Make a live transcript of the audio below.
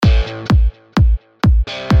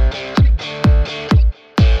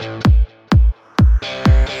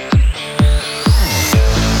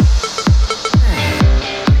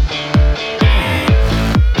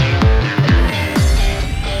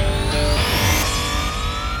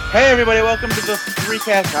Hey everybody, welcome to the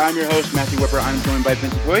Threecast. I'm your host, Matthew Whipper. I'm joined by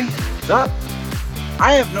Vincent Boy. What's up?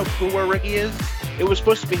 I have no clue where Ricky is. It was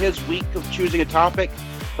supposed to be his week of choosing a topic,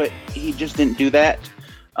 but he just didn't do that.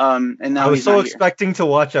 And now I was he's so not expecting to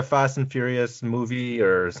watch a Fast and Furious movie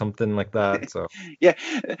or something like that. So here.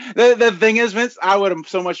 Yeah, the thing is, Vince, I would have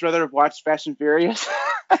so much rather have watched Fast and Furious.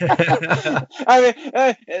 I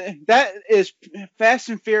mean, that is Fast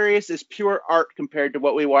and Furious is pure art compared to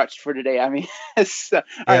what we watched for today. I mean, all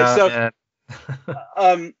right.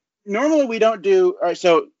 So, normally we don't do. All right.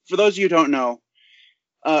 So, for those of you who don't know,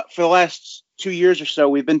 for the last 2 years or so,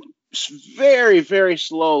 we've been very, very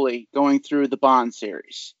slowly going through the Bond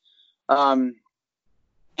series. And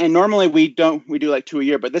normally we do like 2 a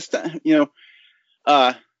year, but this time,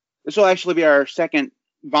 this will actually be our second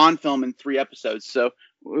Bond film in 3 episodes. So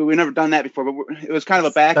we've never done that before, but it was kind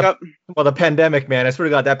of a backup. The pandemic, man. I swear to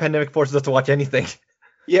God, that pandemic forces us to watch anything.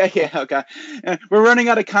 Yeah, okay. We're running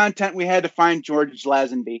out of content. We had to find George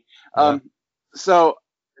Lazenby. So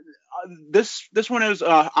this one is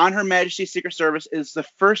On Her Majesty's Secret Service is the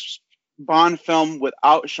first Bond film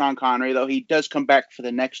without Sean Connery, though he does come back for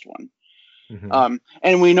the next one. Mm-hmm.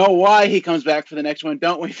 And we know why he comes back for the next one,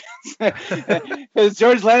 don't we? Because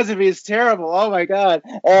George Lazenby is terrible. Oh my God,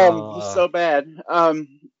 he's so bad. All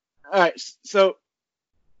right, so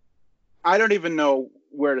I don't even know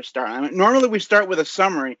where to start. I mean, normally we start with a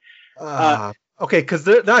summary. Okay, because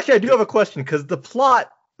actually I do have a question because the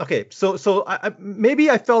plot. Okay, so maybe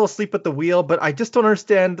I fell asleep at the wheel, but I just don't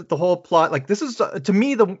understand the whole plot. Like, this is, to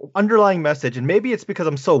me, the underlying message, and maybe it's because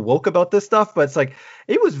I'm so woke about this stuff, but it's like,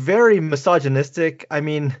 it was very misogynistic. I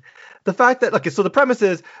mean, the fact that, okay, so the premise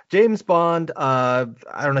is James Bond, I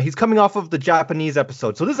don't know, he's coming off of the Japanese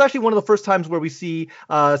episode. So this is actually one of the first times where we see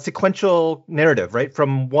sequential narrative, right?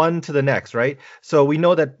 From one to the next, right? So we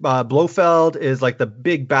know that Blofeld is like the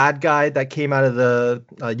big bad guy that came out of the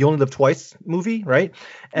You Only Live Twice movie, right?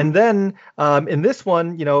 And then in this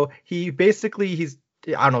one, he's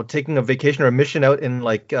I don't know, taking a vacation or a mission out in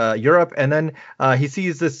like Europe, and then he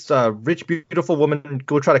sees this rich, beautiful woman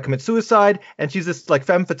go try to commit suicide, and she's this like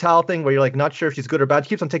femme fatale thing where you're like not sure if she's good or bad. She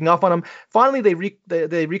keeps on taking off on him. Finally,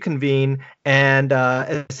 they reconvene, and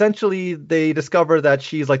essentially they discover that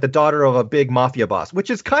she's like the daughter of a big mafia boss, which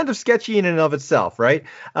is kind of sketchy in and of itself, right?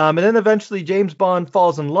 And then eventually James Bond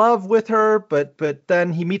falls in love with her, but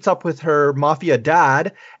then he meets up with her mafia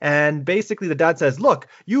dad, and basically the dad says, "Look,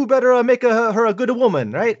 you better make her a good woman."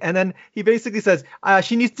 Right, and then he basically says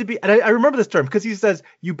she needs to be, and I remember this term because he says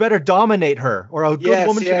you better dominate her, or a good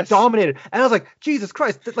woman should be dominated. And I was like, Jesus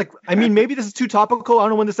Christ, like, I mean, maybe this is too topical. I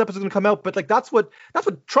don't know when this episode is going to come out, but like that's what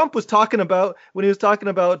Trump was talking about when he was talking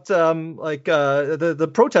about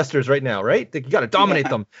the protesters right now, right? Like, you got to dominate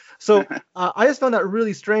them. So I just found that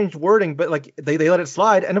really strange wording, but like they let it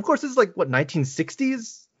slide. And of course, this is like what,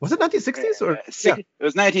 1960s. Was it 1960s or? Yeah. It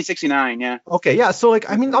was 1969. Yeah. Okay. Yeah. So like,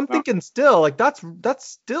 I mean, I'm thinking still like that's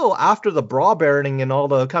still after the bra baroning and all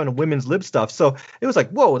the kind of women's lib stuff. So it was like,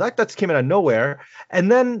 whoa, that came out of nowhere.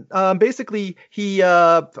 And then basically he,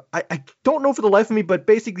 I don't know for the life of me, but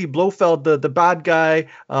basically Blofeld, the bad guy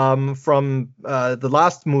from the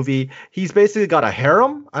last movie, he's basically got a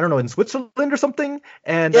harem. I don't know, in Switzerland or something.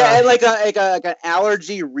 And and like an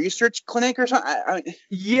allergy research clinic or something.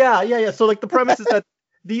 Yeah. So like the premise is that.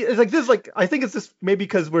 I think it's just maybe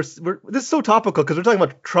because this is so topical because we're talking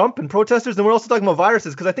about Trump and protesters, and we're also talking about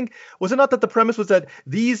viruses. Because I think, was it not that the premise was that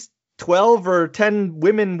these 12 or 10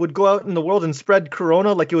 women would go out in the world and spread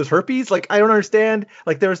corona like it was herpes? Like, I don't understand.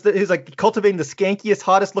 Like, he's like cultivating the skankiest,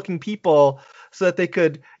 hottest looking people so that they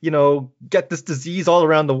could, get this disease all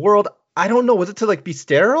around the world. I don't know. Was it to like be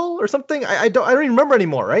sterile or something? I don't even remember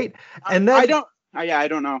anymore. Right. And then I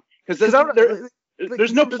don't know because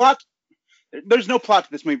there's no plot. There's no plot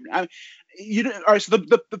to this movie. All right, so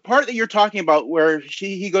the part that you're talking about where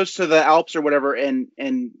he goes to the Alps or whatever and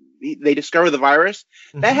they discover the virus,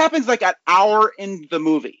 that happens like an hour into the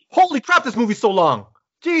movie. Holy crap, this movie's so long.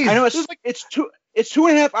 Jeez. I know, it's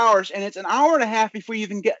 2.5 hours, and it's an hour and a half before you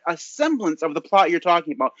even get a semblance of the plot you're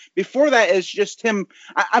talking about. Before that is just him.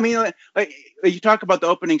 I mean, like you talk about the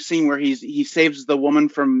opening scene where he saves the woman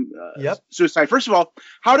from suicide. First of all,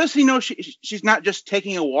 how does he know she's not just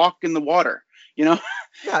taking a walk in the water? Yeah,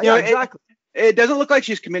 exactly. It doesn't look like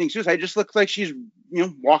she's committing suicide. It just looks like she's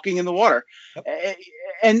walking in the water. Yep.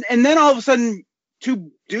 And then all of a sudden,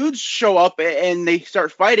 2 dudes show up and they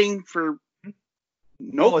start fighting for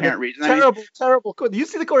no apparent reason. Terrible. Do you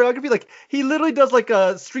see the choreography? Like, he literally does like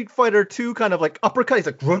a Street Fighter 2 kind of like uppercut. He's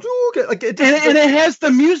like, and it has the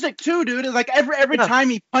music too, dude. It's like every time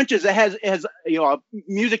he punches, it has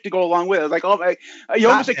music to go along with it. It's like, you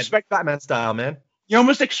almost expect Batman style, man. You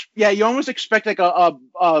almost expect like a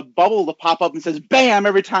bubble to pop up and says "bam"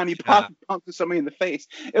 every time you pump somebody in the face.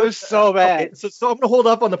 It was so bad. Okay, so I'm gonna hold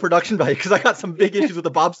up on the production value because I got some big issues with the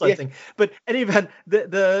bobsled thing. But any event,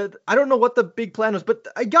 the I don't know what the big plan was, but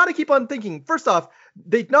I gotta keep on thinking. First off,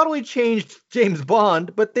 they not only changed James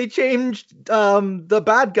Bond, but they changed the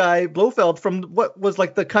bad guy Blofeld from what was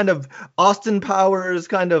like the kind of Austin Powers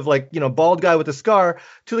kind of like, you know, bald guy with a scar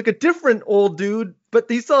to like a different old dude, but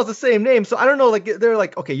he still has the same name. So I don't know, like they're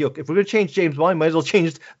like, okay, if we're gonna change James Bond, might as well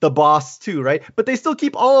change the boss too, right? But they still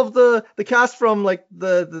keep all of the cast from like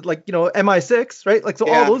the like, you know, MI6, right? Like, so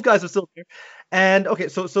all those guys are still there. And okay,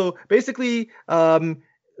 so basically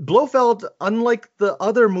Blofeld, unlike the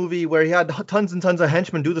other movie where he had tons and tons of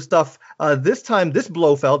henchmen do the stuff, this time, this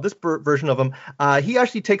Blofeld, this version of him, he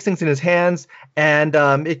actually takes things in his hands, and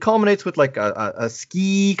it culminates with like a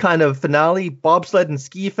ski kind of finale, bobsled and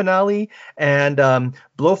ski finale, and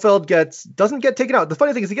Blofeld doesn't get taken out. The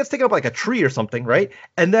funny thing is he gets taken out by like a tree or something, right?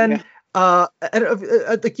 And then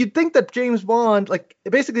like you'd think that James Bond, like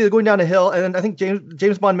basically they're going down a hill, and then I think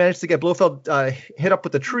James Bond managed to get Blofeld hit up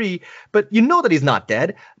with a tree, but you know that he's not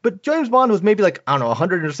dead. But James Bond was maybe like, I don't know,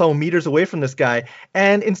 100 or so meters away from this guy,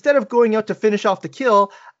 and instead of going out to finish off the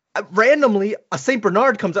kill, randomly a Saint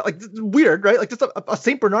Bernard comes out. Like, weird, right? Like just a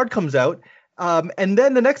Saint Bernard comes out, and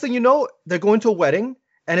then the next thing you know, they're going to a wedding,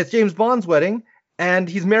 and it's James Bond's wedding. And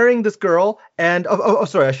he's marrying this girl, and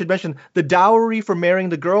sorry, I should mention the dowry for marrying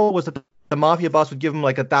the girl was that the mafia boss would give him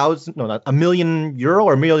like $1 million euro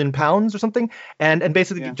or £1 million or something. And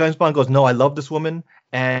basically James Bond goes, no, I love this woman,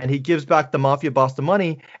 and he gives back the mafia boss the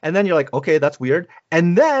money. And then you're like, okay, that's weird.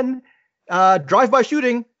 And then drive-by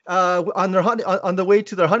shooting on the way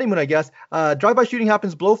to their honeymoon, I guess. Drive-by shooting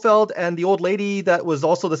happens. Blofeld and the old lady that was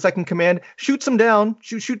also the second command shoots him down.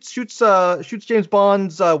 Shoots James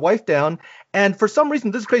Bond's wife down. And for some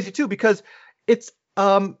reason, this is crazy too, because it's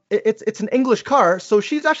an English car, so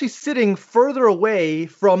she's actually sitting further away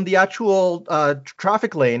from the actual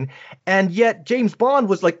traffic lane, and yet James Bond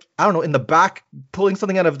was like, I don't know, in the back pulling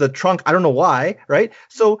something out of the trunk. I don't know why, right?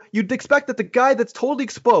 So you'd expect that the guy that's totally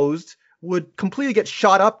exposed would completely get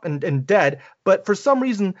shot up and dead, but for some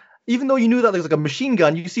reason, even though you knew that there was like a machine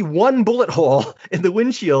gun, you see one bullet hole in the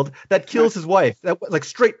windshield that kills his wife. That like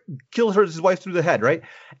straight kills his wife through the head, right?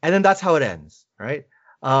 And then that's how it ends, right?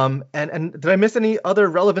 And did I miss any other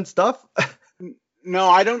relevant stuff? No,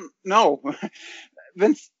 I don't know.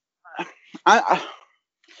 Vince, I'm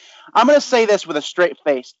going to say this with a straight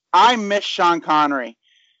face. I miss Sean Connery.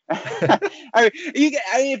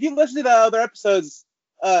 If you listen to the other episodes,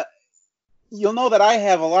 you'll know that I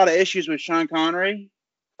have a lot of issues with Sean Connery.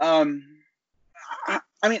 I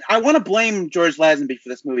want to blame George Lazenby for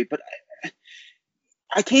this movie, but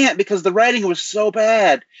I can't because the writing was so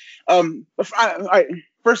bad.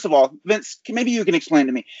 First of all, Vince, maybe you can explain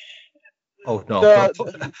to me. Oh no! Don't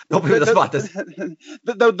put me on the spot.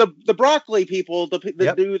 The Broccoli people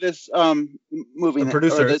that do this movie, the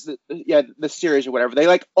producers, this series or whatever, they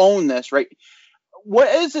like own this, right? What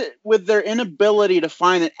is it with their inability to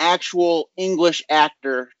find an actual English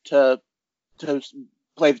actor to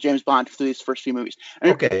play James Bond through these first few movies?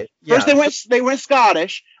 First they went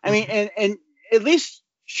Scottish. I mean, and at least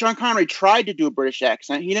Sean Connery tried to do a British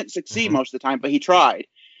accent. He didn't succeed most of the time, but he tried.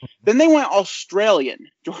 Then they went Australian.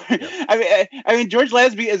 I mean, George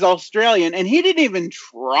Lazenby is Australian, and he didn't even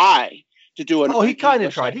try to do it. Oh, he kind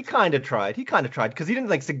of tried. He kind of tried because he didn't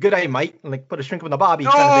like say good I might and like put a shrink up in the bobby.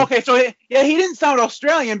 Okay. So he didn't sound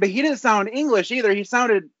Australian, but he didn't sound English either. He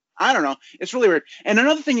sounded, I don't know. It's really weird. And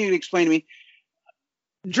another thing you can explain to me,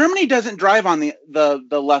 Germany doesn't drive on the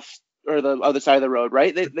left or the other side of the road,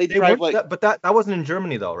 right? They drive like. But that wasn't in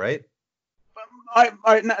Germany though, right?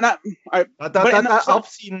 That up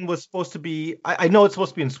scene was supposed to be. I know it's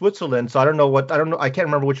supposed to be in Switzerland, so I don't know. I can't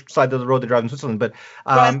remember which side of the road they drive in Switzerland, but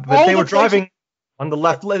they were driving on the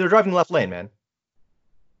left. They were driving the left lane, man.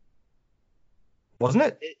 Wasn't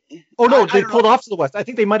it? Oh no, they pulled off to the west. I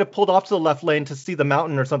think they might have pulled off to the left lane to see the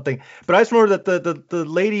mountain or something. But I just remember that the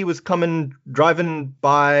lady was driving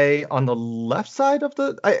by on the left side of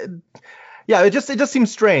the. It just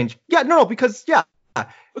seems strange. Yeah, no, because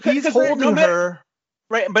he's holding her.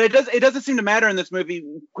 Right, but it doesn't seem to matter in this movie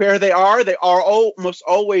where they are. They are almost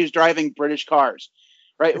always driving British cars,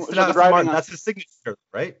 right? That's his signature,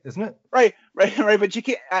 right? Isn't it? Right. But you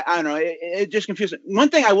can't. I don't know. It just confuses me. One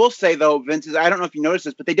thing I will say though, Vince, is I don't know if you noticed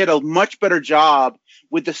this, but they did a much better job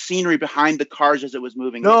with the scenery behind the cars as it was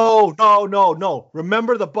moving. No.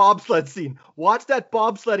 Remember the bobsled scene? Watch that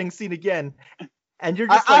bobsledding scene again. And you're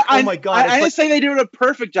just oh my God. I didn't say they did a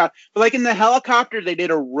perfect job, but like in the helicopter, they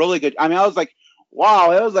did a really good. I mean, I was like,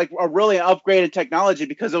 wow, it was like a really upgraded technology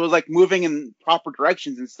because it was like moving in proper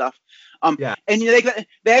directions and stuff. Yeah. And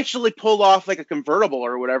they actually pulled off like a convertible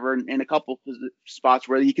or whatever in a couple spots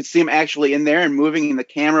where you could see them actually in there and moving, and the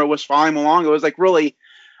camera was following along. It was like really,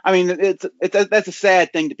 I mean, that's a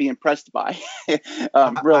sad thing to be impressed by. Really.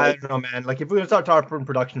 I don't know, man. Like if we're gonna start talking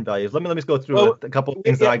production values, let me just go through Well, a couple of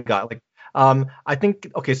things that I got. Like, I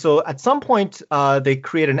think okay, so at some point, they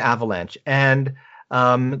create an avalanche, and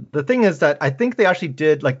the thing is that I think they actually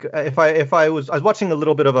did like if I was watching a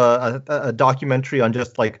little bit of a documentary on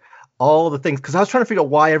just like all the things because I was trying to figure out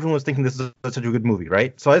why everyone was thinking this is such a good movie,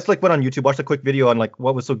 right? So I just like went on YouTube, watched a quick video on like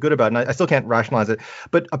what was so good about it, and I still can't rationalize it.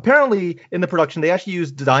 But apparently in the production, they actually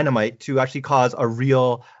used dynamite to actually cause a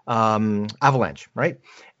real avalanche, right?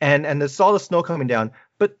 And they saw the snow coming down.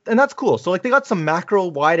 And that's cool. So like they got some macro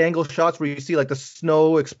wide angle shots where you see like the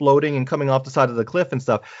snow exploding and coming off the side of the cliff and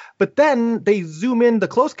stuff. But then they zoom in the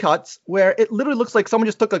close cuts where it literally looks like someone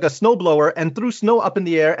just took like a snowblower and threw snow up in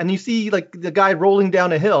the air, and you see like the guy rolling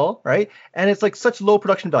down a hill, right? And it's like such low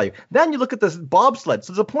production value. Then you look at this bobsled.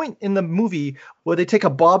 So there's a point in the movie where they take a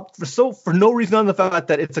bob for no reason other than the fact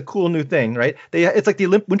that it's a cool new thing, right? It's like the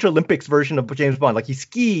Winter Olympics version of James Bond. Like he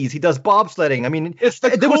skis, he does bobsledding. I mean, it's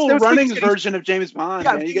the cool running version of James Bond.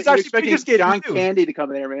 Yeah, man. You're expecting John Candy to come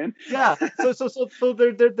there, man. Yeah. So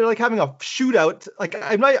they're like having a shootout. Like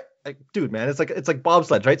I'm not like, dude, man. It's like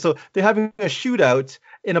bobsleds, right? So they're having a shootout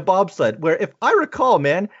in a bobsled. Where if I recall,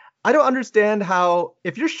 man, I don't understand how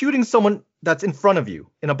if you're shooting someone that's in front of you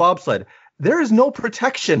in a bobsled, there is no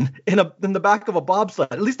protection in the back of a bobsled.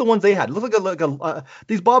 At least the ones they had. It looked like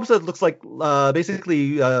these bobsleds looks like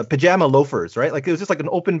basically pajama loafers, right? Like it was just like an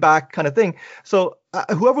open back kind of thing. So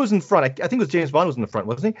whoever was in front, I think it was James Bond was in the front,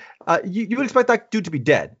 wasn't he? You would expect that dude to be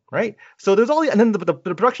dead, right? So there's all and then the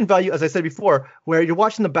production value, as I said before, where you're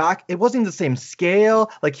watching the back, it wasn't the same scale.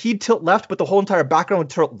 Like he'd tilt left, but the whole entire background would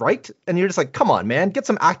tilt right, and you're just like, come on, man, get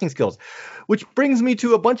some acting skills. Which brings me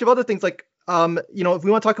to a bunch of other things like. If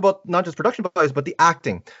we want to talk about not just production values, but the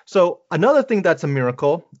acting. So another thing that's a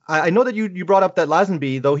miracle, I know that you brought up that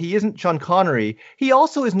Lazenby, though he isn't Sean Connery, he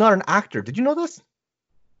also is not an actor. Did you know this?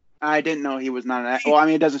 I didn't know he was not an actor. Well, I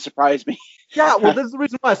mean, it doesn't surprise me. Yeah, well, this is the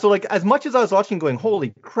reason why. So, like, as much as I was watching going,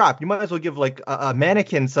 holy crap, you might as well give, like, a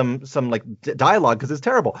mannequin some like, dialogue because it's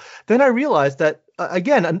terrible. Then I realized that,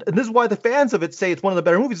 again, and this is why the fans of it say it's one of the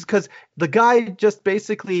better movies, because the guy just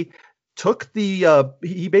basically took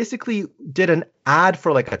he basically did an ad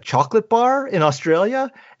for like a chocolate bar in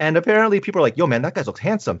Australia, and apparently people are like, yo man, that guy looks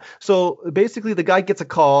handsome. So basically the guy gets a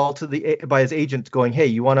call by his agent going, hey,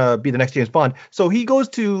 you want to be the next James Bond? So he goes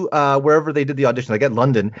to wherever they did the audition, like at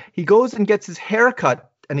London. He goes and gets his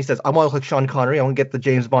haircut, and he says, I want to look like Sean Connery. I want to get the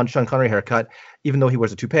James Bond Sean Connery haircut, even though he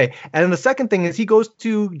wears a toupee. And then the second thing is he goes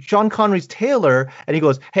to Sean Connery's tailor and he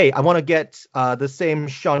goes, hey, I want to get the same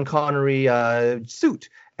Sean Connery suit.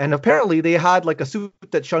 And apparently they had like a suit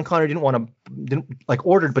that Sean Connery didn't like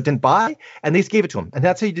ordered but didn't buy, and they just gave it to him. And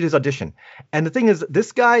that's how he did his audition. And the thing is,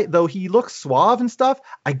 this guy, though he looks suave and stuff,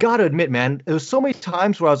 I gotta admit, man, there was so many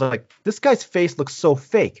times where I was like, this guy's face looks so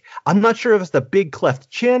fake. I'm not sure if it's the big cleft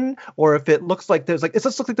chin or if it looks like it just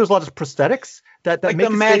looks like there's a lot of prosthetics that like make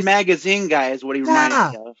the Mad Magazine guy is what he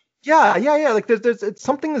reminds me of. Yeah. Like there's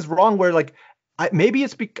something is wrong where like I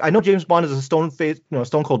know James Bond is a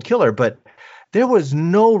stone cold killer, but there was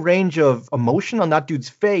no range of emotion on that dude's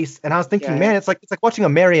face, and I was thinking, man, it's like watching a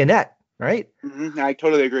marionette, right? Mm-hmm. I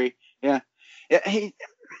totally agree. Yeah.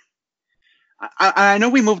 I know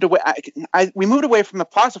we moved away. We moved away from the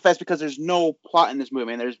plot so fast because there's no plot in this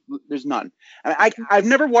movie, and there's none. I've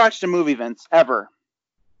never watched a movie, Vince, ever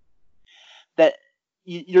that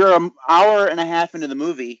you're an hour and a half into the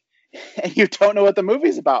movie and you don't know what the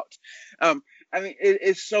movie's about. I mean,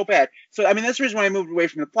 it's so bad. So, I mean, that's the reason why I moved away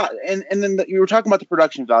from the plot. And then you were talking about the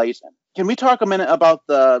production values. Can we talk a minute about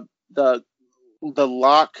the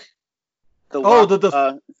lock? When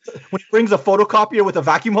he brings a photocopier with a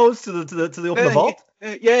vacuum hose to open the vault.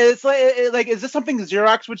 Yeah, it's like is this something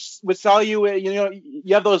Xerox would sell you?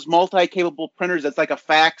 You have those multi-capable printers that's like a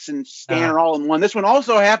fax and scanner all in one. This one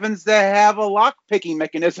also happens to have a lock picking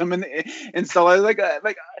mechanism, and so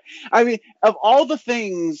I mean, of all the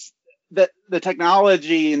things that the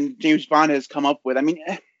technology and James Bond has come up with, I mean,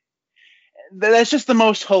 that's just the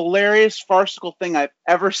most hilarious farcical thing I've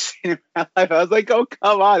ever seen in my life. I was like, oh,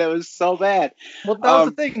 come on. It was so bad. Well, that was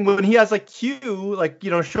the thing when he has like Q, like,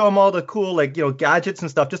 show him all the cool, like, gadgets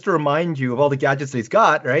and stuff, just to remind you of all the gadgets that he's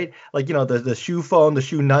got, right? Like, the shoe phone, the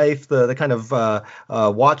shoe knife, the kind of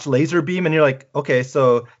watch laser beam. And you're like, okay,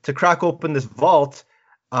 so to crack open this vault,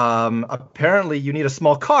 apparently you need a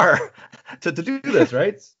small car to do this,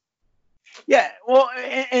 right? Yeah, well,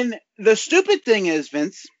 and the stupid thing is,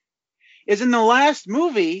 Vince, is in the last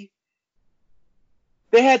movie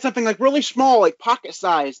they had something like really small, like pocket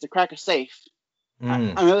size, to crack a safe.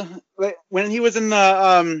 Mm. When he was in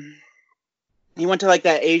the he went to like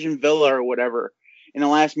that Asian villa or whatever in the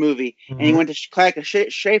last movie, and he Mhm. went to crack a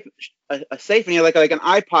safe, and he had like an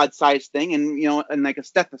iPod sized thing, and and like a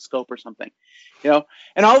stethoscope or something,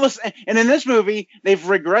 and all this, and in this movie they've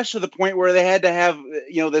regressed to the point where they had to have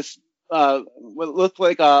this what looked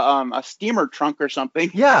like a steamer trunk or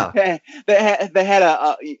something. Yeah. They had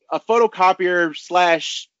a photocopier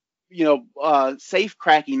slash safe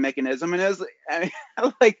cracking mechanism, and it was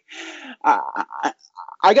like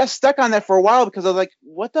I got stuck on that for a while because I was like,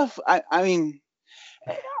 what the I mean,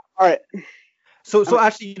 all right. So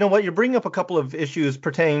actually, you know what? You're bringing up a couple of issues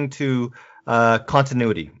pertaining to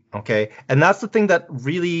continuity, okay? And that's the thing that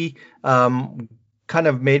really kind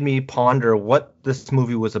of made me ponder what this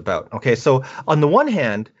movie was about. Okay, so on the one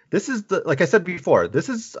hand, this is like I said before, this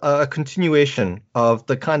is a continuation of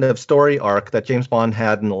the kind of story arc that James Bond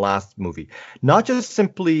had in the last movie. Not just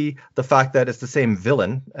simply the fact that it's the same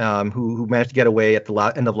villain who managed to get away at the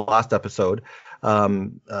end of the last episode. Was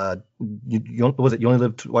it You Only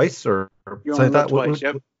Live Twice or You something only like live that? twice.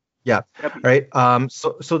 Yep. Yeah. Yep. Right.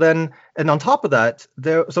 So then, and on top of that,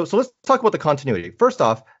 so let's talk about the continuity. First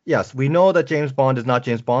off, yes, we know that James Bond is not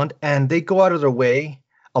James Bond, and they go out of their way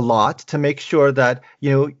a lot to make sure that,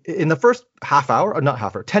 in the first half hour, or not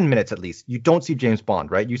half hour, 10 minutes at least, you don't see James Bond,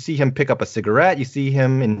 right? You see him pick up a cigarette, you see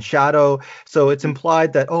him in shadow. So it's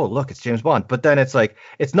implied that, oh, look, it's James Bond. But then it's like,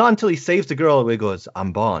 it's not until he saves the girl where he goes,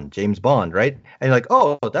 I'm Bond, James Bond, right? And you're like,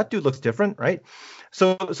 oh, that dude looks different, right?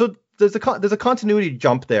 So there's a continuity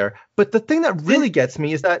jump there. But the thing that really gets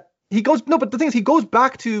me is that but the thing is, he goes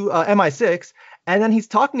back to MI6, and then he's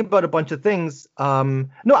talking about a bunch of things. No,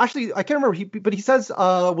 actually, I can't remember. But he says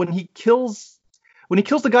when he kills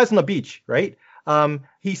the guys on the beach, right?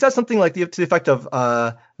 He says something like to the effect of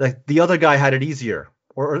like the other guy had it easier.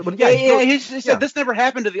 He said this never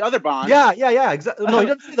happened to the other Bond. Yeah, exactly. No, he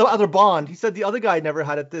doesn't say the other Bond. He said the other guy never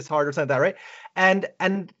had it this hard or something like that, right?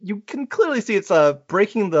 And you can clearly see it's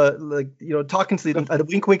breaking the talking to the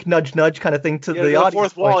wink wink nudge nudge kind of thing to the audience.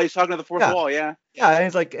 Fourth wall. He's talking to the fourth wall. Yeah. Yeah, and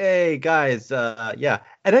he's like, hey guys, yeah.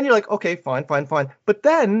 And then you're like, okay, fine. But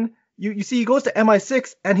then you see he goes to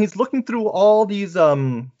MI6 and he's looking through all these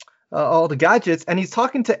all the gadgets, and he's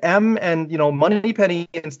talking to M and Moneypenny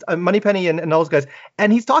and all those guys,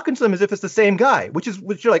 and he's talking to them as if it's the same guy, which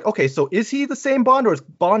you're like, okay, so is he the same Bond, or is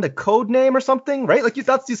Bond a code name or something, right? Like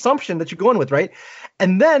that's the assumption that you're going with, right?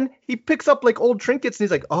 And then he picks up like old trinkets and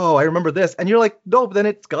he's like, oh, I remember this, and you're like, no, then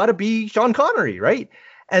it's got to be Sean Connery, right?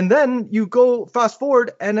 And then you go fast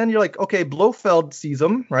forward, and then you're like, okay, Blofeld sees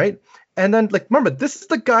him, right? And then, like, remember, this is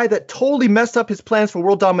the guy that totally messed up his plans for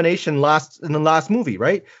world domination in the last movie,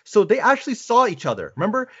 right? So they actually saw each other.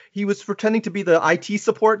 Remember, he was pretending to be the IT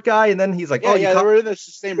support guy, and then he's like, they were in the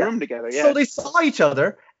same room together. Yeah. So they saw each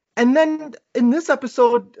other, and then in this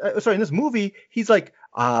movie, he's like,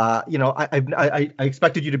 I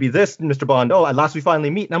expected you to be this, Mr. Bond. Oh, at last we finally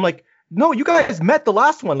meet. And I'm like, no, you guys met the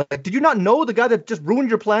last one. Like, did you not know the guy that just ruined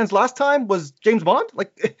your plans last time was James Bond?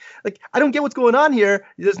 Like I don't get what's going on here.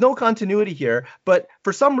 There's no continuity here. But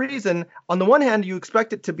for some reason, on the one hand, you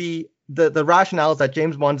expect it to be the rationale is that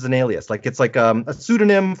James Bond is an alias. Like it's like a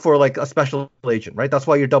pseudonym for like a special agent, right? That's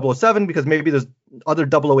why you're 007, because maybe there's other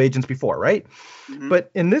 00 agents before, right? Mm-hmm.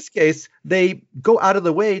 But in this case, they go out of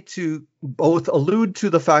the way to both allude to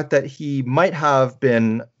the fact that he might have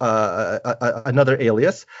been another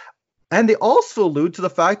alias. And they also allude to the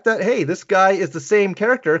fact that, hey, this guy is the same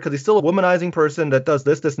character because he's still a womanizing person that does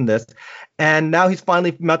this, and this. And now he's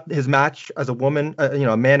finally met his match as a woman,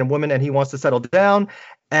 a man and woman, and he wants to settle down.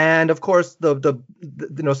 And of course, the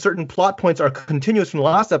certain plot points are continuous from the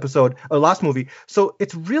last episode or last movie. So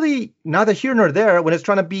it's really neither here nor there when it's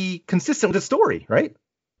trying to be consistent with the story, right?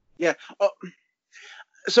 Yeah.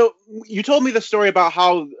 So you told me the story about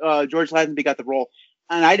how George Lazenby got the role,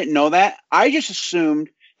 and I didn't know that. I just assumed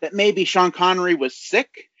that maybe Sean Connery was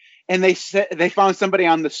sick, and they found somebody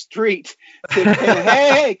on the street to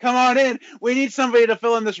hey, come on in. We need somebody to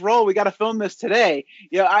fill in this role. We got to film this today.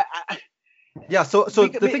 Yeah. So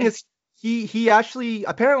the thing is, he actually,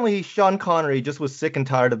 apparently Sean Connery just was sick and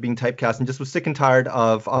tired of being typecast and just was sick and tired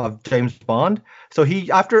of James Bond. So he,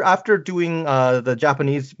 after doing the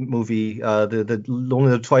Japanese movie, the Only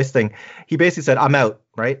Live Twice thing, he basically said, I'm out,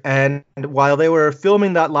 right? And while they were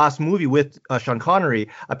filming that last movie with Sean Connery,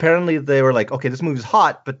 apparently they were like, okay, this movie's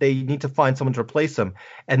hot, but they need to find someone to replace him.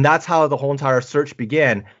 And that's how the whole entire search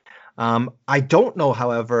began. I don't know,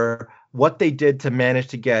 however, what they did to manage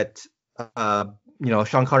to get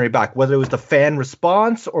Sean Connery back, whether it was the fan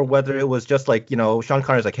response or whether it was just like, Sean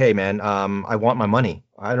Connery's like, hey man, I want my money.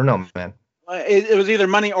 I don't know, man. It was either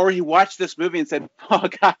money or he watched this movie and said, "Oh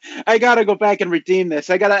God, I gotta go back and redeem this.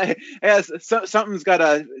 Something's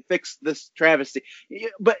gotta fix this travesty."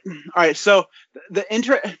 But all right, so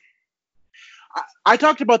I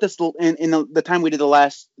talked about this in the time we did the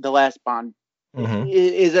last Bond. Mm-hmm.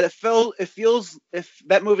 Is that it feels if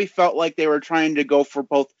that movie felt like they were trying to go for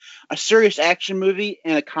both a serious action movie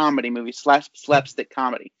and a comedy movie, slapstick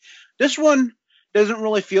comedy. This one doesn't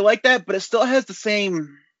really feel like that, but it still has the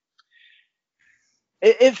same.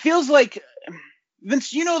 It feels like, Vince,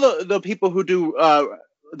 the people who do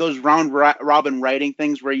those round robin writing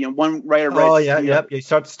things where one writer writes. Oh yeah, yep. You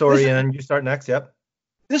start the story and you start next. Yep.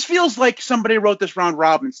 This feels like somebody wrote this round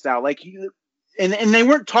robin style, and they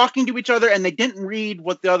weren't talking to each other and they didn't read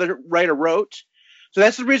what the other writer wrote. So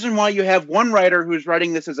that's the reason why you have one writer who's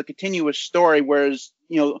writing this as a continuous story, whereas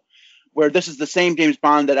where this is the same James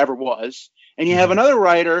Bond that ever was, and you have another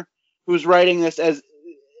writer who's writing this as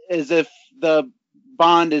if the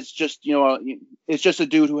Bond is just it's just a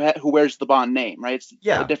dude who wears the Bond name, right? It's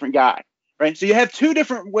a different guy, right? So you have two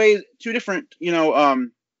different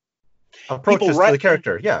approaches to the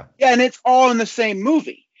character, yeah, and it's all in the same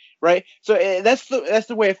movie, right? So that's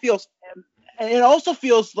the way it feels, and it also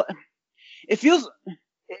feels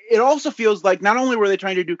like not only were they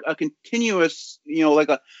trying to do a continuous, like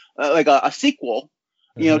a sequel,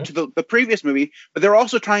 to the previous movie, but they're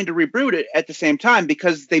also trying to reboot it at the same time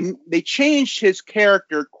because they changed his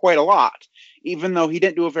character quite a lot, even though he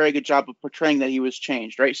didn't do a very good job of portraying that he was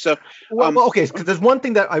changed, right? So, okay, because there's one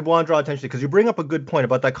thing that I want to draw attention to, because you bring up a good point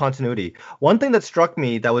about that continuity. One thing that struck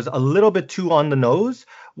me that was a little bit too on the nose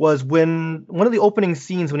was when one of the opening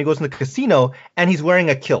scenes when he goes in the casino and he's wearing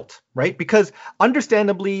a kilt, right? Because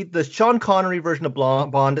understandably, the Sean Connery version of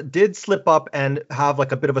Bond did slip up and have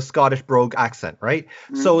like a bit of a Scottish brogue accent, right?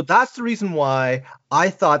 Mm-hmm. So that's the reason why I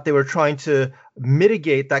thought they were trying to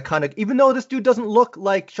mitigate that kind of, even though this dude doesn't look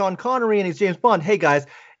like Sean Connery and he's James Bond, hey guys,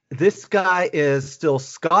 this guy is still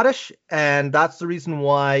Scottish, and that's the reason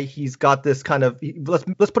why he's got this kind of, let's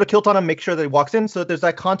put a kilt on him, make sure that he walks in so that there's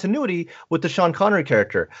that continuity with the Sean Connery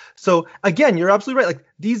character. So again, you're absolutely right. Like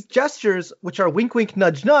these gestures, which are wink, wink,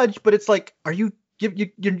 nudge, nudge, but it's like, you're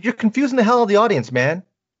confusing the hell out of the audience, man.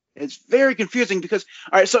 It's very confusing because,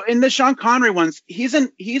 all right, so in the Sean Connery ones, he's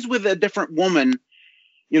with a different woman,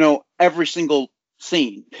 every single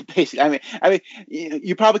scene, basically. I mean,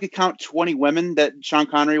 you probably could count 20 women that Sean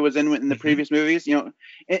Connery was in the previous movies.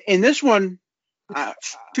 In this one,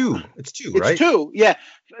 it's two, right? It's two, yeah.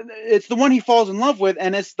 It's the one he falls in love with,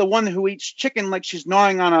 and it's the one who eats chicken like she's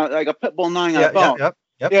gnawing on a pit bull gnawing on a bone.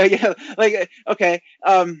 Yep. Yeah. Like, okay,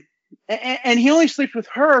 and he only sleeps with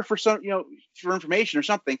her for some, for information or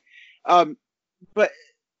something. But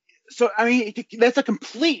so I mean, that's a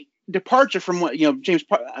complete departure from what James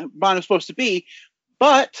Bond is supposed to be.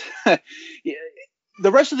 But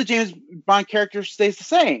the rest of the James Bond character stays the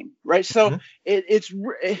same, right? So it's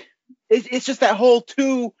just that whole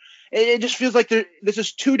two. It just feels like this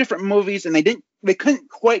is two different movies, and they couldn't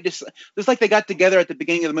quite just like they got together at the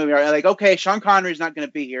beginning of the movie. Right? Like, okay, Sean Connery's not going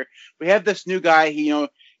to be here. We have this new guy.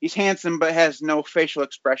 He's handsome but has no facial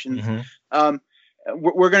expressions.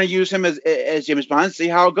 We're going to use him as James Bond, see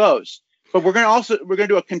how it goes. But we're going to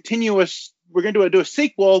do a continuous. We're going to do a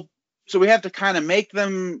sequel. So we have to kind of make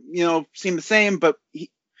them, seem the same, but the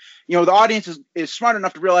audience is smart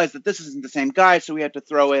enough to realize that this isn't the same guy. So we have to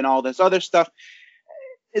throw in all this other stuff.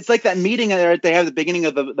 It's like that meeting that they have at the beginning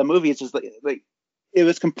of the movie. It's just like it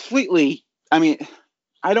was completely. I mean,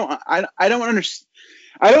 I don't understand.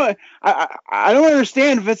 I don't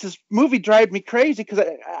understand if this movie drives me crazy because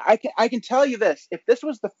I can tell you this: if this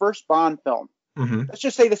was the first Bond film. Let's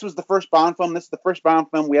just say this was the first Bond film. This is the first Bond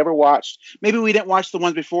film we ever watched. Maybe we didn't watch the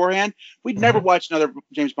ones beforehand. We'd never watch another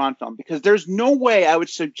James Bond film because there's no way I would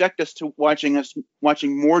subject us to watching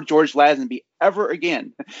more George Lazenby ever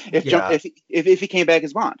again if he came back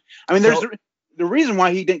as Bond. I mean, there's the reason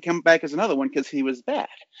why he didn't come back as another one because he was bad.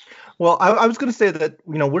 Well, I was going to say that,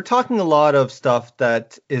 we're talking a lot of stuff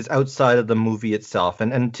that is outside of the movie itself.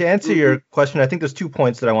 And to answer your question, I think there's 2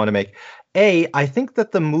 points that I want to make. I think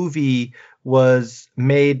that the movie was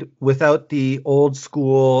made without the old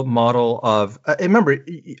school model of remember,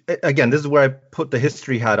 again, this is where I put the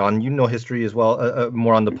history hat on. History as well,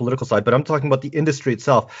 more on the political side, but I'm talking about the industry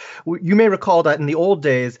itself. You may recall that in the old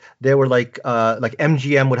days, they were like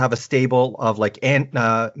MGM would have a stable of like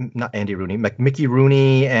not Andy Rooney, like Mickey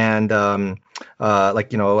Rooney and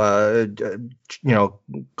like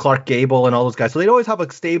Clark Gable and all those guys. So they'd always have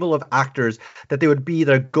a stable of actors that they would be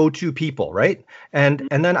their go-to people, right? And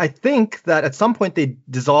then I think that at some point they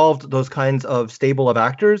dissolved those kinds of stable of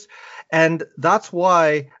actors, and that's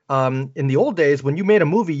why in the old days when you made a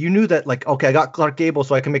movie, you knew that like, okay, I got Clark Gable,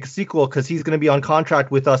 so I can make a sequel because he's going to be on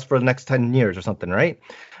contract with us for the next 10 years or something, right?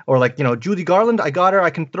 Or like, Judy Garland, I got her. I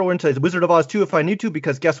can throw her into Wizard of Oz 2 if I need to,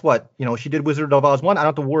 because guess what? She did Wizard of Oz 1. I don't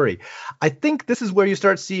have to worry. I think this is where you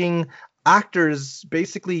start seeing actors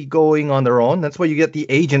basically going on their own. That's why you get the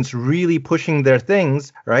agents really pushing their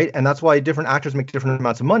things, right? And that's why different actors make different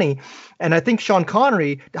amounts of money. And I think Sean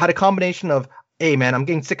Connery had a combination of, hey, man, I'm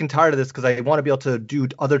getting sick and tired of this because I want to be able to do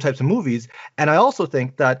other types of movies. And I also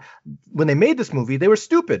think that when they made this movie, they were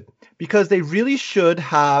stupid because they really should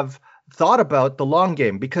have thought about the long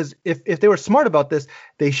game, because if they were smart about this,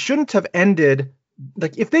 they shouldn't have ended,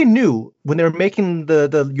 like if they knew when they were making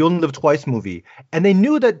the You Only Live Twice movie and they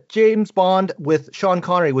knew that James Bond with Sean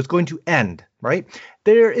Connery was going to end, right?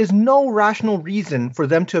 There is no rational reason for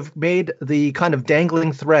them to have made the kind of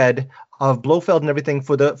dangling thread of Blofeld and everything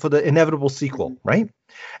for the inevitable sequel, right?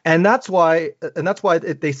 And that's why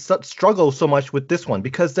they struggle so much with this one,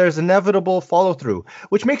 because there's inevitable follow through,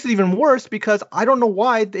 which makes it even worse because I don't know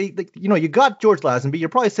why they you got George Lazenby. You're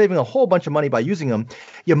probably saving a whole bunch of money by using him.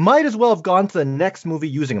 You might as well have gone to the next movie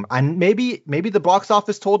using him. And maybe the box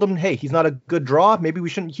office told them, hey, he's not a good draw. Maybe we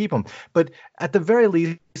shouldn't keep him. But at the very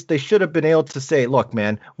least, they should have been able to say, look,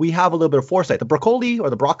 man, we have a little bit of foresight. The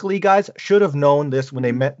Broccoli guys should have known this when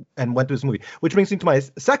they met and went to this movie, which brings me to my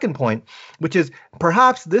second point, which is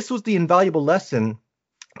perhaps this was the invaluable lesson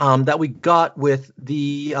that we got with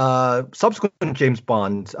the subsequent James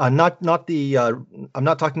Bonds, not the I'm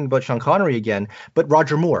not talking about Sean Connery again, but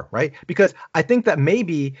Roger Moore, right? Because I think that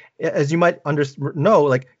maybe, as you might know,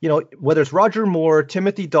 like, whether it's Roger Moore,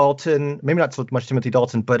 Timothy Dalton, maybe not so much Timothy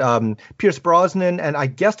Dalton, but Pierce Brosnan, and I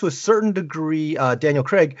guess to a certain degree Daniel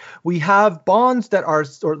Craig, we have Bonds that are,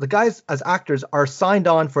 or the guys as actors are signed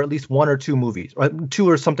on for at least one or two movies, or two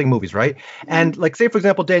or something movies, right? And like, say for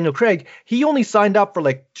example, Daniel Craig, he only signed up for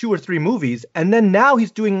like 2 or 3 movies, and then now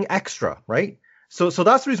he's doing extra, right? So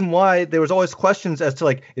that's the reason why there was always questions as to,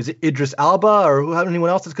 like, is it Idris Elba or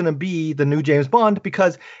anyone else is going to be the new James Bond?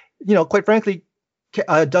 Because, quite frankly,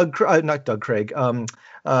 Daniel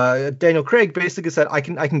Craig basically said, I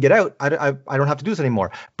can get out. I don't have to do this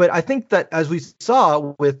anymore. But I think that as we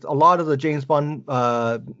saw with a lot of the James Bond,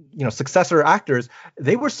 successor actors,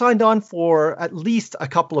 they were signed on for at least a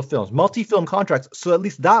couple of films, multi-film contracts. So at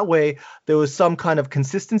least that way there was some kind of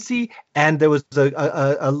consistency and there was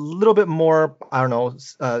a little bit more,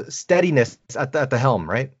 steadiness at the helm,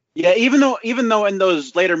 right? Yeah, even though in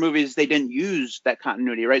those later movies they didn't use that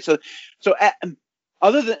continuity, right? So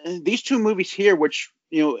other than these 2 movies here, which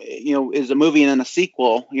is a movie and then a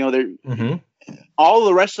sequel, they're all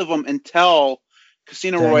the rest of them until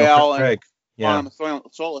Casino Royale and On the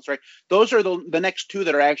Solace, right? Those are the next 2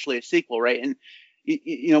 that are actually a sequel, right? And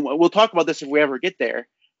we'll talk about this if we ever get there.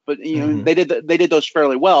 But they did those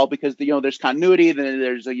fairly well because there's continuity. Then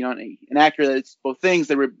there's an actor that's both things.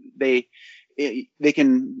 They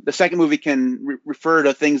can, the second movie can refer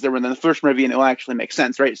to things that were in the first movie and it will actually make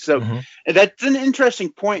sense, right? So that's an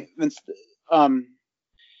interesting point, Vince. I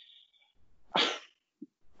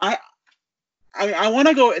want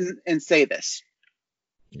to go and say this.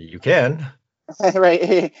 You can.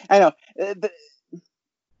 Right. I know.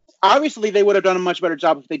 Obviously, they would have done a much better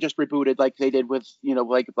job if they just rebooted like they did with,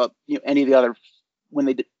 any of the other, when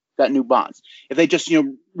they got new Bonds. If they just,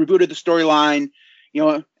 rebooted the storyline,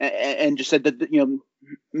 and just said that,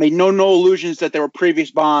 made no illusions that there were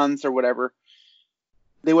previous Bonds or whatever,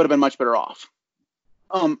 they would have been much better off.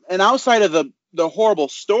 And outside of the horrible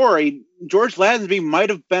story, George Lazenby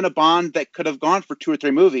might have been a Bond that could have gone for 2 or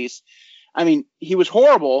 3 movies. I mean, he was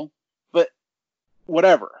horrible, but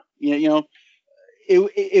whatever,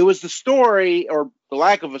 it was the story or the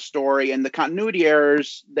lack of a story and the continuity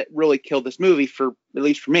errors that really killed this movie, for at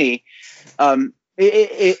least for me.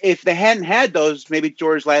 If they hadn't had those, maybe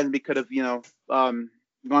George Lazenby could have, gone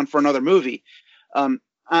for another movie. And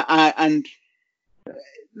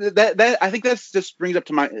that I think that's just brings up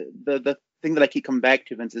to the thing that I keep coming back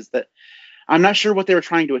to, Vince, is that I'm not sure what they were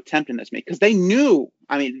trying to attempt in this movie, because they knew.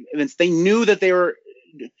 I mean, Vince, they knew that they were.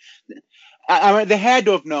 They had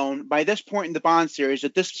to have known by this point in the Bond series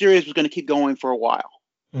that this series was going to keep going for a while.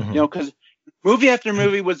 Because movie after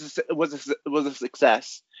movie was a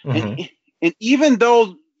success. And even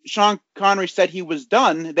though Sean Connery said he was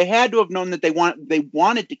done, they had to have known that they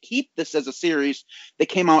wanted to keep this as a series that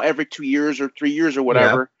came out every 2 years or 3 years or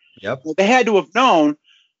whatever. Yep. They had to have known,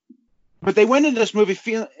 but they went into this movie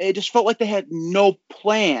feeling it just felt like they had no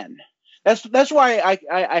plan. That's why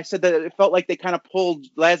I said that it felt like they kind of pulled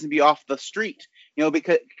Lazenby off the street,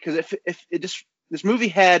 because if it just this movie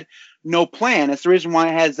had no plan. It's the reason why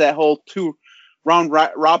it has that whole two round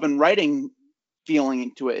robin writing feeling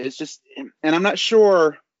into it. It's just, and I'm not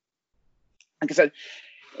sure. Like I said,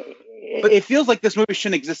 it feels like this movie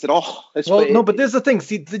shouldn't exist at all. But there's the thing.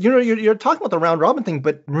 See, you're talking about the round robin thing,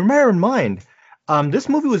 but remember in mind, this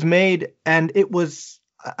movie was made, and it was,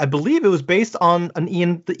 I believe, it was based on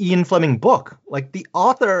the Ian Fleming book. Like the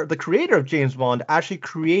author, the creator of James Bond, actually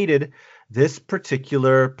created this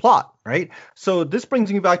particular plot, right? So this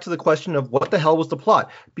brings me back to the question of what the hell was the plot?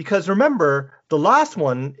 Because remember, the last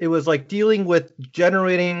one, it was like dealing with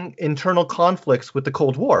generating internal conflicts with the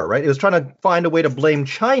Cold War, right? It was trying to find a way to blame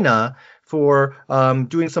China for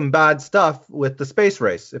doing some bad stuff with the space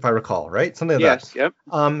race, if I recall, right? Something like that. Yes, yep.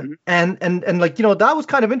 And like, that was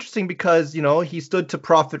kind of interesting because, he stood to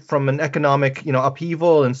profit from an economic,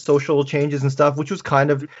 upheaval and social changes and stuff, which was kind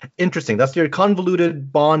of interesting. That's your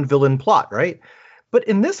convoluted Bond villain plot, right? But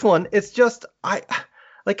in this one, it's just,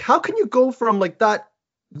 how can you go from like that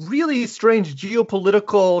really strange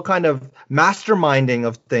geopolitical kind of masterminding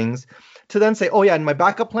of things to then say, oh yeah, and my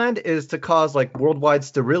backup plan is to cause like worldwide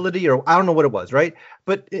sterility, or I don't know what it was, right?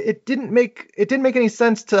 But it didn't make any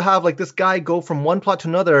sense to have like this guy go from one plot to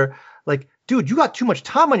another. Like, dude, you got too much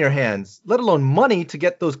time on your hands, let alone money to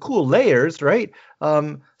get those cool layers, right?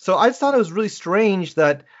 So I just thought it was really strange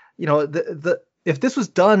that, if this was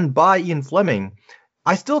done by Ian Fleming,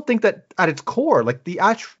 I still think that at its core, like the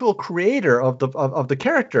actual creator of the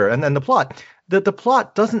character and the plot, that the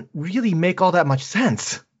plot doesn't really make all that much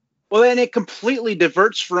sense. Well, then it completely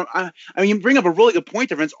diverts from. You bring up a really good point,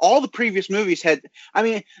 Vince. All the previous movies had.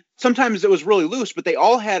 Sometimes it was really loose, but they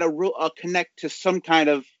all had a connect to some kind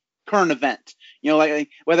of current event. Like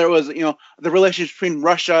whether it was the relationship between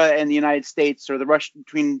Russia and the United States, or the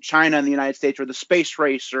between China and the United States, or the space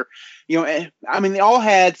race, or they all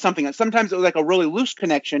had something. Sometimes it was like a really loose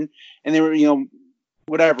connection, and they were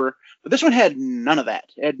whatever. But this one had none of that.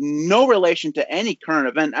 It had no relation to any current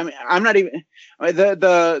event. I'm not even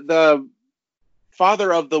the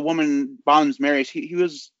father of the woman Bond marries. He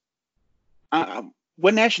was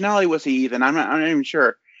what nationality was he even? I'm not even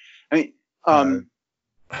sure.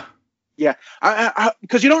 Yeah,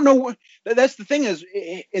 because you don't know. That's the thing is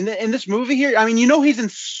in this movie here. He's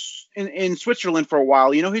in Switzerland for a while.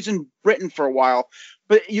 He's in Britain for a while,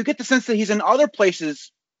 but you get the sense that he's in other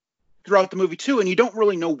places throughout the movie too, and you don't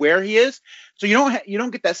really know where he is, so you don't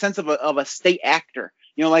get that sense of a state actor.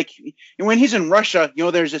 Like when he's in Russia,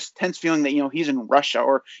 there's this tense feeling that he's in Russia,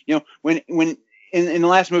 or when in the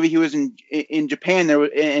last movie he was in Japan, there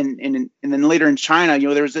and then later in China,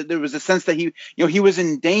 there was a sense that he was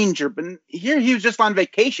in danger, but here he was just on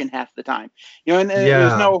vacation half the time.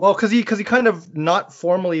 There's no because he kind of not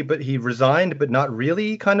formally, but he resigned, but not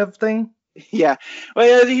really kind of thing. Yeah,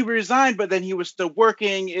 well, he resigned, but then he was still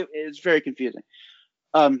working. It's very confusing.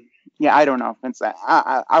 I don't know. Vince,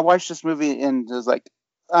 I watched this movie and was like,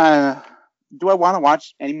 do I want to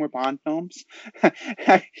watch any more Bond films?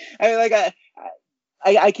 I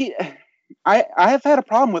have had a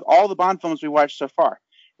problem with all the Bond films we watched so far,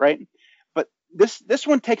 right? But this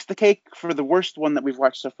one takes the cake for the worst one that we've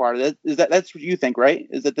watched so far. That's what you think, right?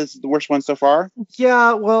 Is that this is the worst one so far?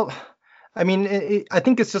 Yeah, well, I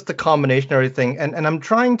think it's just a combination of everything, and I'm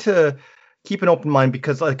trying to keep an open mind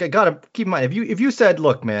because like I gotta keep in mind if you said,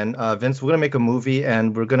 look, man, Vince, we're gonna make a movie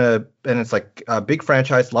and it's like a big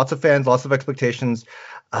franchise, lots of fans, lots of expectations,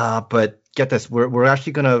 but get this, we're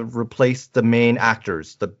actually gonna replace the main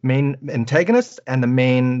actors, the main antagonist and the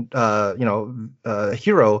main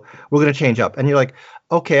hero. We're gonna change up, and you're like,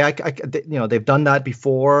 okay, they've done that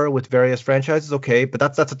before with various franchises, okay, but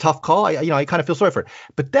that's a tough call. I kind of feel sorry for it,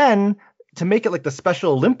 but then to make it like the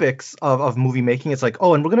Special Olympics of movie making, it's like,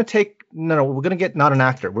 oh, and we're going to get not an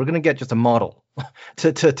actor. We're going to get just a model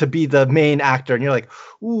to be the main actor. And you're like,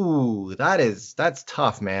 ooh, that's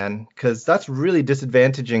tough, man, because that's really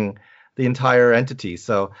disadvantaging the entire entity.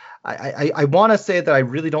 So I want to say that I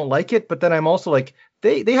really don't like it, but then I'm also like,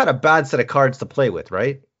 they had a bad set of cards to play with,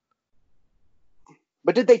 right?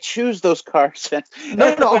 But did they choose those cards?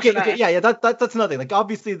 No. Okay, yeah. That's another thing. Like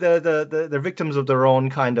obviously they're victims of their own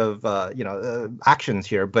kind of actions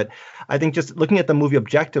here. But I think just looking at the movie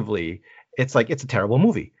objectively, it's like it's a terrible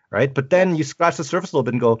movie, right? But then you scratch the surface a little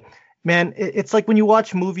bit and go, man, it's like when you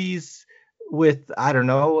watch movies with, I don't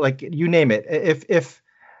know, like you name it. If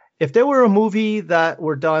there were a movie that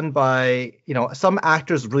were done by, some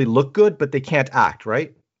actors really look good but they can't act,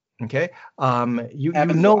 right? Okay, you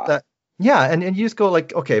know that. Yeah, and you just go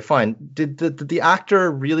like, okay, fine. Did the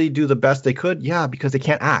actor really do the best they could? Yeah, because they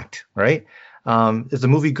can't act, right? Is the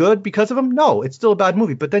movie good because of them? No, it's still a bad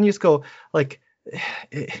movie. But then you just go like,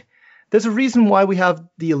 there's a reason why we have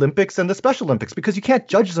the Olympics and the Special Olympics, because you can't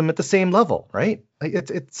judge them at the same level, right? Like,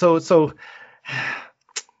 it's so.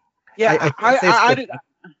 Yeah,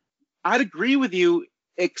 I'd agree with you,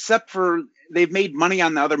 except for they've made money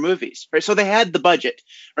on the other movies, right? So they had the budget,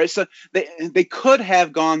 right? So they could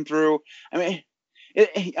have gone through.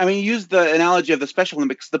 Use the analogy of the Special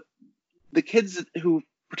Olympics. The kids who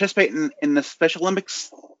participate in the Special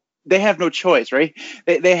Olympics, they have no choice, right?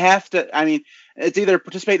 They have to. I mean, it's either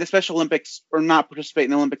participate in the Special Olympics or not participate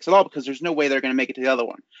in the Olympics at all, because there's no way they're going to make it to the other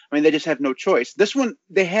one. I mean, they just have no choice. This one,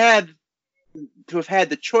 they had to have had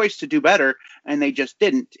the choice to do better, and they just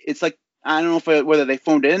didn't. It's like, I don't know whether they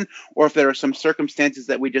phoned in or if there are some circumstances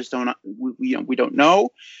that we just don't we don't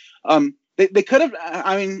know. They could have.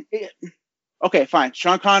 Okay, fine.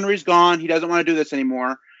 Sean Connery's gone. He doesn't want to do this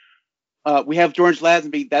anymore. We have George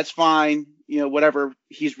Lazenby. That's fine. Whatever.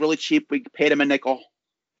 He's really cheap. We paid him a nickel.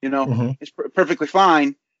 It's perfectly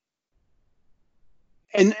fine.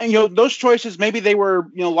 And those choices, maybe they were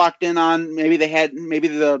locked in on. Maybe they had. Maybe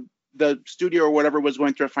the studio or whatever was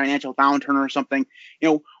going through a financial downturn or something.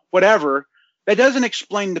 Whatever. That doesn't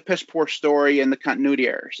explain the piss poor story and the continuity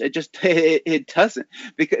errors. It just it doesn't,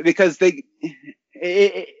 because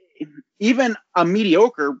even a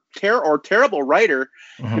mediocre or terrible writer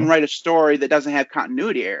can write a story that doesn't have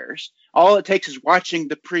continuity errors. All it takes is watching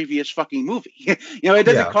the previous fucking movie. It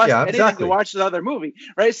doesn't cost anything to watch the other movie,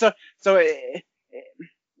 right?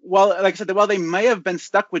 Well, like I said, they may have been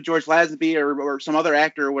stuck with George Lazenby or some other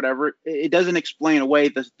actor or whatever. It doesn't explain away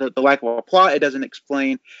the lack of a plot. It doesn't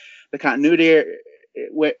explain the continuity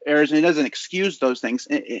errors, and it doesn't excuse those things.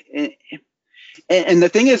 And the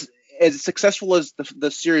thing is, as successful as the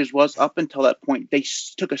series was up until that point, they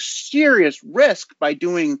took a serious risk by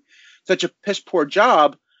doing such a piss poor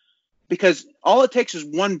job, because all it takes is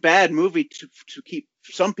one bad movie to keep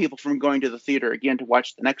some people from going to the theater again to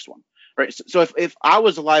watch the next one. Right. So if I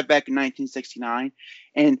was alive back in 1969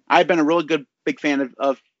 and I've been a really big fan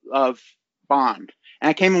of Bond, and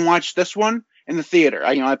I came and watched this one in the theater,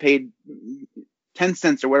 I paid 10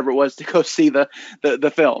 cents or whatever it was to go see the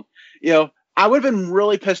film. I would have been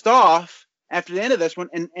really pissed off after the end of this one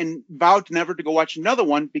and vowed never to go watch another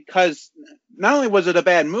one, because not only was it a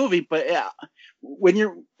bad movie, but when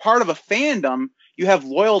you're part of a fandom, you have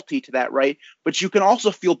loyalty to that, right? But you can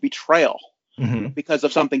also feel betrayal because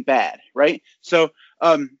of something bad, right? So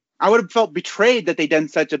I would have felt betrayed that they done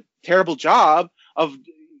such a terrible job of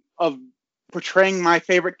portraying my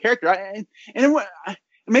favorite character. And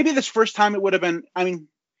maybe this first time it would have been. I mean,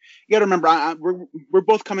 you got to remember, we're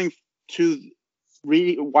both coming to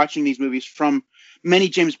watching these movies from many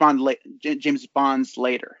James Bonds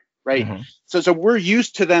later, right? So we're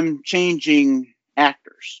used to them changing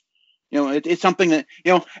actors. It's something that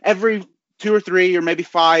every 2 or 3 or maybe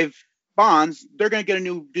 5 Bonds, they're going to get a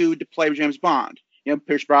new dude to play James Bond.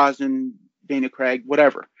 Pierce Brosnan, Daniel Craig,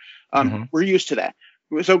 whatever. We're used to that.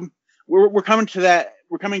 So we're coming to that.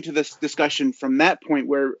 We're coming to this discussion from that point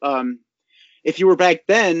where, if you were back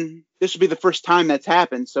then, this would be the first time that's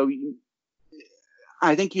happened. So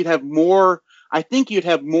I think you'd have more. I think you'd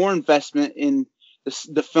have more investment in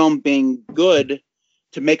the film being good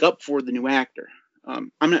to make up for the new actor.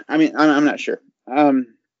 I'm not sure.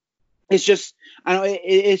 It's just, I don't know.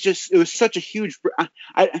 It was such a huge.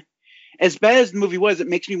 As bad as the movie was, it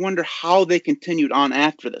makes me wonder how they continued on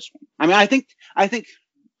after this one. I mean,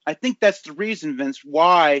 I think that's the reason, Vince,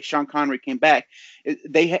 why Sean Connery came back.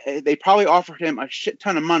 They probably offered him a shit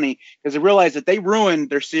ton of money because they realized that they ruined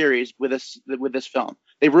their series with this film.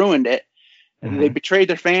 They ruined it. They betrayed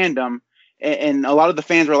their fandom, and a lot of the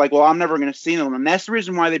fans were like, "Well, I'm never going to see them." And that's the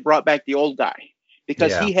reason why they brought back the old guy,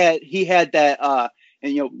 because he had that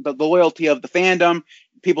the loyalty of the fandom.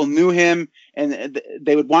 People knew him, and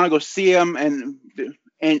they would want to go see him, and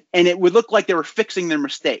it would look like they were fixing their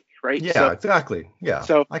mistake, right? Yeah, exactly. Yeah,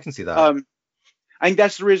 so I can see that. I think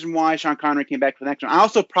that's the reason why Sean Connery came back for the next one. I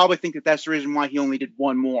also probably think that that's the reason why he only did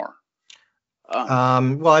one more.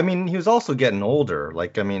 Well, I mean, he was also getting older.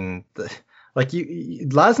 Lazenby,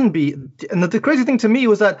 and the crazy thing to me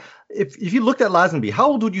was that if you looked at Lazenby, how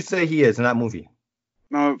old would you say he is in that movie?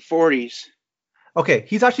 40s. Okay,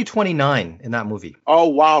 he's actually 29 in that movie. Oh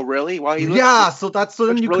wow, really? Wow, so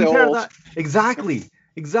then you really compare old. That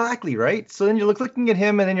exactly, right? So then you're looking at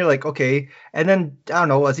him, and then you're like, okay, and then I don't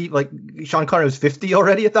know, was he like Sean Connery was 50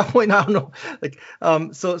 already at that point? I don't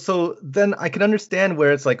know, so then I can understand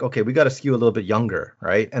where it's like, okay, we got to skew a little bit younger,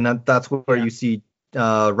 right? And that's where you see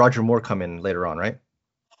Roger Moore come in later on, right?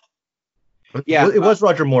 Yeah, it was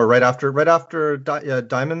Roger Moore right after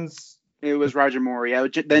Diamonds. It was Roger Moore. Yeah,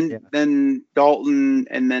 then Dalton,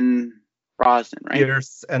 and then Brosnan, right?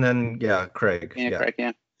 Pierce, and then Craig.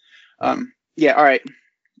 Craig. Yeah. All right.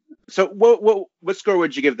 So what score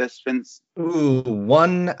would you give this, Vince? Ooh,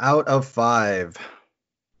 1 out of 5.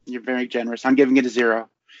 You're very generous. I'm giving it a 0.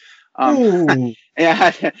 Ooh.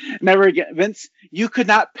 Yeah, never again, Vince. You could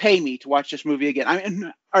not pay me to watch this movie again. I mean,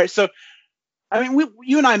 all right. So, I mean,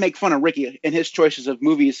 you and I make fun of Ricky and his choices of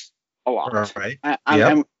movies a lot. Right.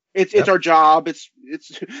 It's our job. It's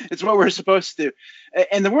what we're supposed to do.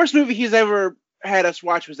 And the worst movie he's ever had us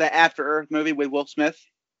watch was that After Earth movie with Will Smith.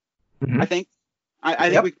 Mm-hmm. I think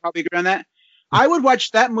we could probably agree on that. I would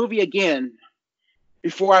watch that movie again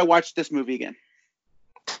before I watched this movie again.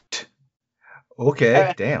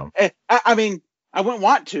 Okay, damn. I mean, I wouldn't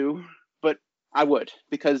want to, but I would,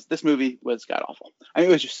 because this movie was god awful. I mean,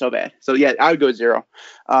 it was just so bad. So yeah, I would go 0.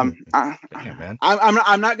 Damn, man.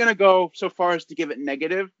 I'm not gonna go so far as to give it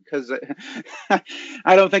negative, because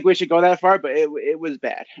I don't think we should go that far. But it was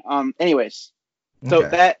bad. Anyways, so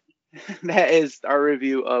that is our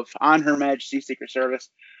review of On Her Majesty's Secret Service.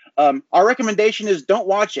 Our recommendation is don't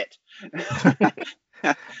watch it.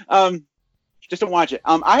 Just don't watch it.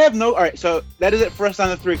 All right, so that is it for us on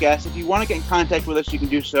the Threecast. If you want to get in contact with us, you can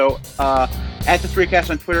do so at the Threecast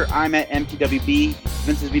on Twitter. I'm at MTWB.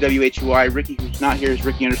 Vince is VWHUI. Ricky, who's not here, is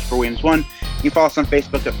Ricky_Williams1. You can follow us on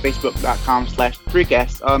Facebook at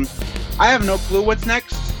facebook.com/Threecast. I have no clue what's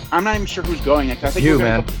next. I'm not even sure who's going next. It's you,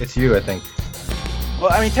 man. It's you, I think.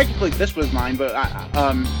 Well, I mean, technically this was mine, but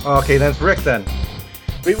okay, then it's Rick then.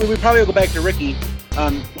 We probably will go back to Ricky.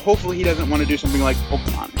 Hopefully he doesn't want to do something like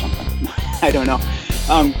Pokemon or something. I don't know.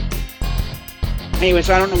 Anyway,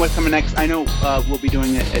 so I don't know what's coming next. I know we'll be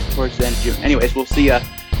doing it towards the end of June. Anyways, we'll see you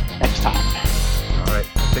next time. All right.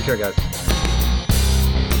 Take care, guys.